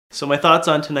So my thoughts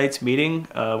on tonight's meeting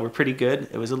were pretty good.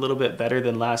 It was a little bit better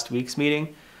than last week's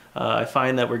meeting. I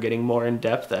find that we're getting more in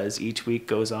depth as each week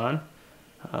goes on.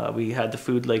 We had the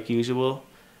food like usual,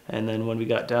 and then when we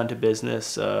got down to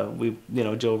business,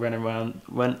 Joe went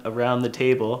around the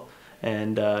table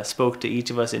and spoke to each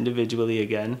of us individually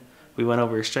again. We went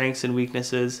over strengths and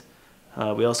weaknesses.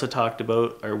 We also talked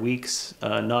about our weeks,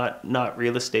 not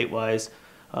real estate wise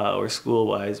or school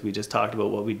wise. We just talked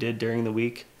about what we did during the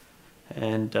week.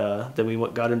 And then we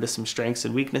got into some strengths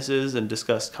and weaknesses and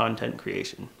discussed content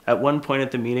creation. At one point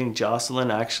at the meeting, Jocelyne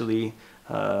actually,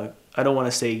 I don't want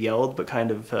to say yelled, but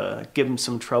kind of give him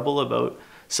some trouble about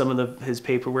some of his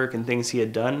paperwork and things he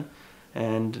had done.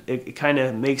 And it kind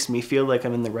of makes me feel like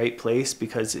I'm in the right place,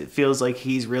 because it feels like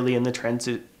he's really in the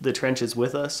trenches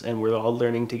with us, and we're all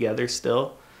learning together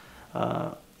still.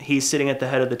 He's sitting at the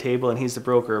head of the table and he's the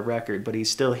broker of record, but he's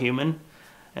still human.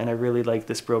 And I really like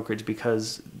this brokerage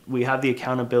because we have the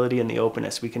accountability and the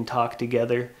openness. We can talk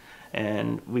together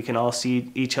and we can all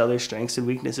see each other's strengths and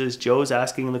weaknesses. Joe's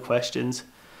asking the questions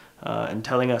and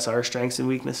telling us our strengths and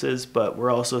weaknesses, but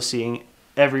we're also seeing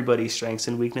everybody's strengths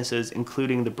and weaknesses,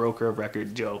 including the broker of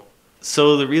record, Joe.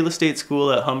 So the real estate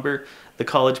school at Humber, the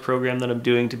college program that I'm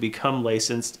doing to become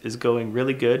licensed, is going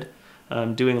really good.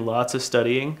 I'm doing lots of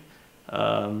studying.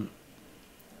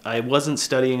 I wasn't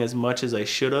studying as much as I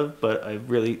should have, but I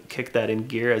really kicked that in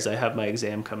gear as I have my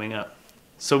exam coming up.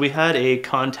 So we had a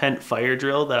content fire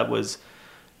drill that was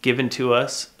given to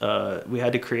us. We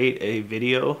had to create a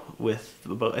video with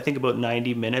about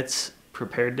 90 minutes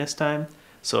preparedness time.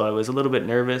 So I was a little bit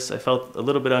nervous. I felt a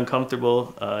little bit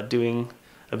uncomfortable doing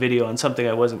a video on something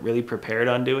I wasn't really prepared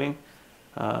on doing,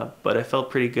 but I felt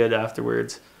pretty good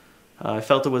afterwards. I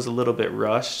felt it was a little bit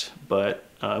rushed, but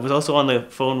I was also on the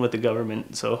phone with the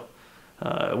government, so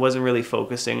I wasn't really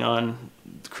focusing on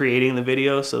creating the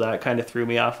video, so that kind of threw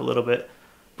me off a little bit.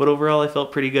 But overall, I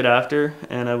felt pretty good after,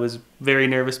 and I was very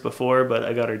nervous before, but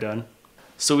I got her done.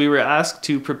 So we were asked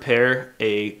to prepare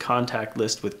a contact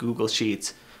list with Google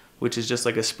Sheets, which is just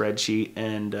like a spreadsheet,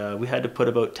 and we had to put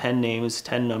about 10 names,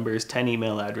 10 numbers, 10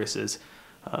 email addresses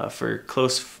for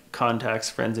close contacts,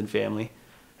 friends, and family.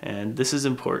 And this is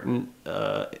important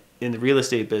in the real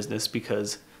estate business,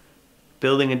 because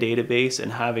building a database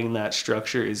and having that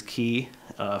structure is key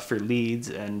for leads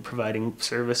and providing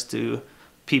service to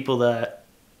people that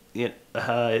you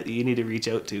need to reach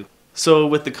out to. So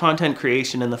with the content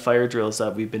creation and the fire drills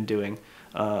that we've been doing,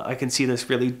 I can see this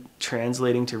really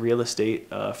translating to real estate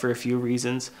for a few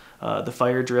reasons. The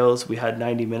fire drills, we had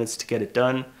 90 minutes to get it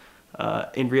done.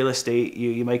 In real estate,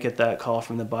 you might get that call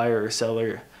from the buyer or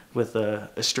seller with a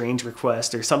strange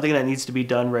request or something that needs to be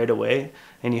done right away,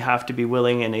 and you have to be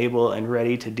willing and able and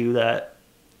ready to do that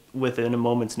within a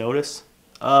moment's notice.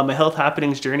 My health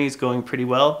happenings journey is going pretty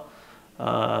well.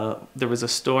 There was a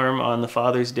storm on the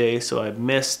Father's Day, so I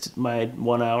missed my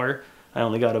 1 hour. I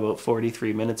only got about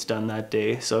 43 minutes done that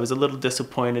day, so I was a little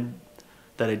disappointed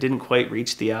that I didn't quite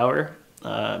reach the hour.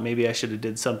 Maybe I should have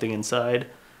did something inside,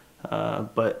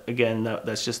 but again,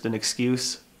 that's just an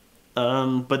excuse.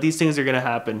 But these things are going to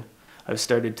happen. I've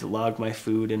started to log my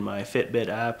food in my Fitbit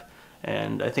app,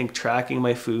 and I think tracking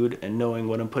my food and knowing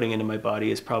what I'm putting into my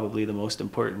body is probably the most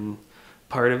important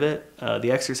part of it.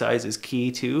 The exercise is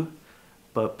key too,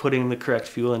 but putting the correct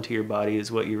fuel into your body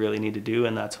is what you really need to do,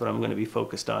 and that's what I'm going to be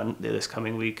focused on this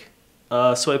coming week.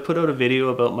 So I put out a video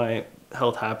about my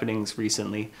health happenings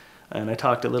recently, and I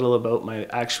talked a little about my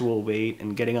actual weight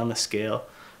and getting on the scale.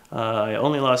 I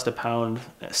only lost 1.7 pounds,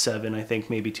 I think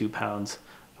maybe 2 pounds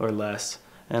or less.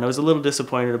 And I was a little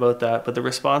disappointed about that, but the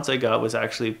response I got was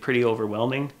actually pretty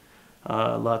overwhelming.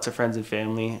 Lots of friends and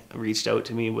family reached out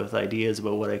to me with ideas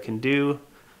about what I can do,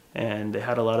 and they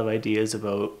had a lot of ideas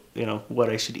about what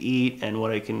I should eat and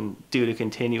what I can do to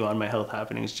continue on my health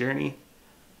happenings journey.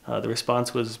 The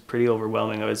response was pretty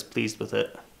overwhelming. I was pleased with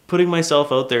it. Putting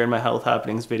myself out there in my health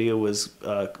happenings video was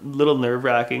a little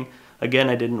nerve-wracking. Again,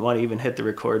 I didn't want to even hit the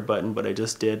record button, but I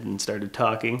just did and started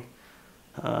talking.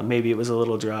 Maybe it was a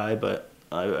little dry, but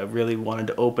I really wanted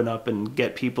to open up and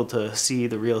get people to see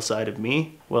the real side of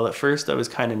me. Well, at first I was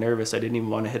kind of nervous. I didn't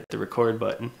even want to hit the record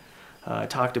button. I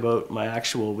talked about my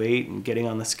actual weight and getting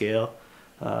on the scale,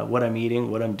 what I'm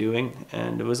eating, what I'm doing,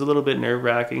 and it was a little bit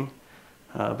nerve-wracking,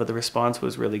 but the response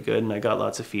was really good and I got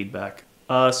lots of feedback.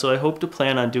 So I hope to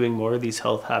plan on doing more of these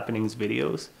health happenings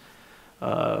videos.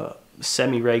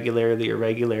 Semi-regularly or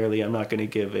regularly. I'm not going to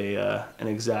give an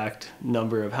exact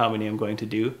number of how many I'm going to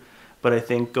do, but I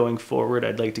think going forward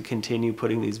I'd like to continue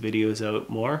putting these videos out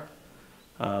more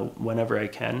whenever I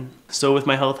can. So with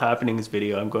my health happenings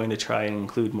video, I'm going to try and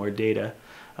include more data.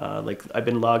 Like I've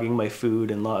been logging my food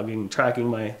and tracking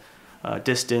my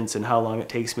distance and how long it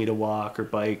takes me to walk or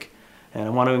bike. And I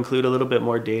want to include a little bit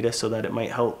more data so that it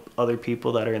might help other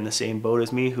people that are in the same boat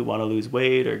as me who want to lose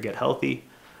weight or get healthy,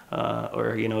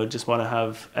 or just want to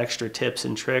have extra tips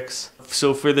and tricks.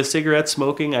 So for the cigarette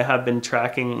smoking, I have been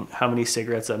tracking how many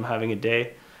cigarettes I'm having a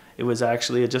day. It was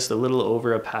actually just a little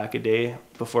over a pack a day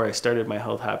before I started my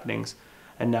health happenings,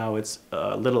 and now it's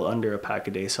a little under a pack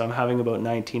a day. So I'm having about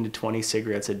 19 to 20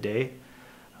 cigarettes a day.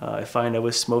 I find I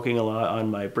was smoking a lot on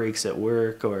my breaks at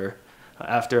work or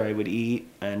after I would eat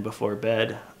and before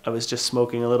bed. I was just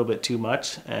smoking a little bit too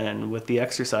much, and with the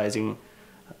exercising,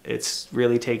 it's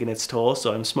really taken its toll,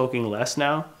 so I'm smoking less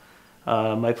now.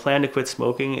 My plan to quit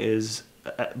smoking is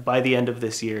by the end of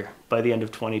this year, by the end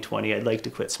of 2020, I'd like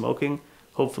to quit smoking,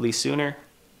 hopefully sooner.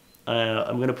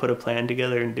 I'm going to put a plan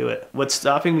together and do it. What's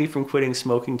stopping me from quitting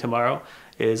smoking tomorrow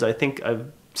is I think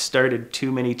I've started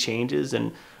too many changes,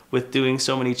 and with doing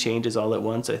so many changes all at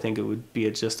once, I think it would be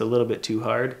just a little bit too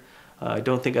hard. I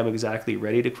don't think I'm exactly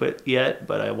ready to quit yet,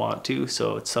 but I want to,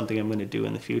 so it's something I'm going to do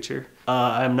in the future.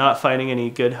 I'm not finding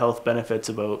any good health benefits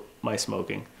about my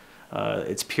smoking.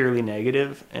 It's purely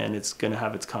negative, and it's going to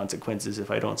have its consequences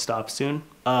if I don't stop soon.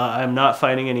 I'm not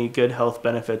finding any good health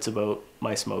benefits about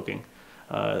my smoking.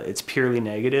 It's purely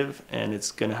negative, and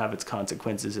it's going to have its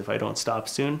consequences if I don't stop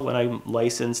soon. When I'm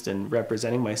licensed and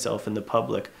representing myself in the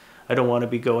public, I don't want to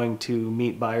be going to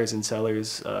meet buyers and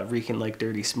sellers reeking like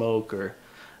dirty smoke or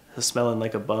smelling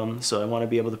like a bum. So I want to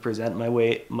be able to present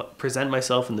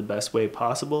myself in the best way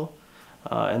possible,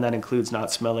 and that includes not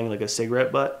smelling like a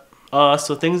cigarette butt.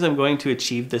 So things I'm going to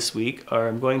achieve this week are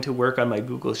I'm going to work on my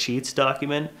Google Sheets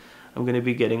document. I'm going to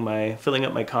be filling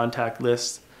up my contact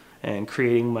list and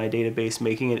creating my database,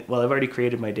 I've already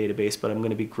created my database, but I'm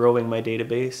going to be growing my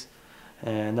database.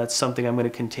 And that's something I'm going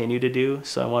to continue to do.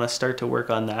 So I want to start to work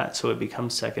on that so it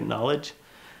becomes second knowledge.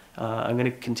 I'm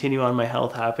going to continue on my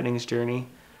health happenings journey.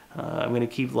 I'm going to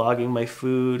keep logging my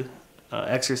food,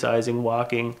 exercising,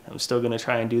 walking. I'm still going to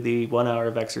try and do the 1 hour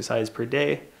of exercise per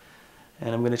day.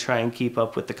 And I'm going to try and keep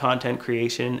up with the content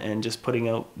creation and just putting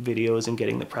out videos and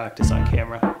getting the practice on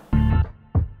camera.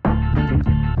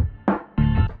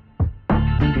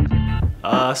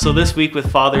 So this week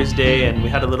with Father's Day, and we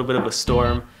had a little bit of a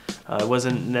storm, I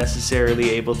wasn't necessarily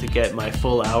able to get my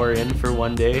full hour in for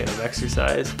one day of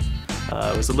exercise.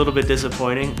 It was a little bit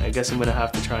disappointing. I guess I'm going to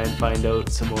have to try and find out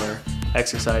some more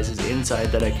exercises inside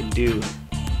that I can do.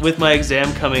 With my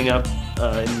exam coming up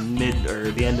in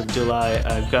the end of July,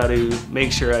 I've got to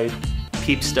make sure I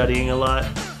keep studying a lot.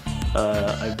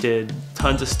 I did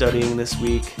tons of studying this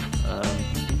week. I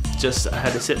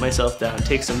had to sit myself down,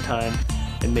 take some time,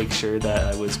 and make sure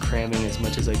that I was cramming as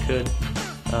much as I could,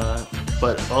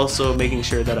 but also making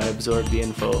sure that I absorb the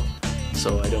info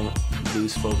so I don't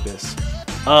lose focus.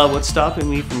 What's stopping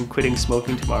me from quitting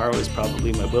smoking tomorrow is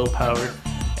probably my willpower,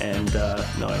 and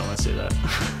no, I don't want to say that.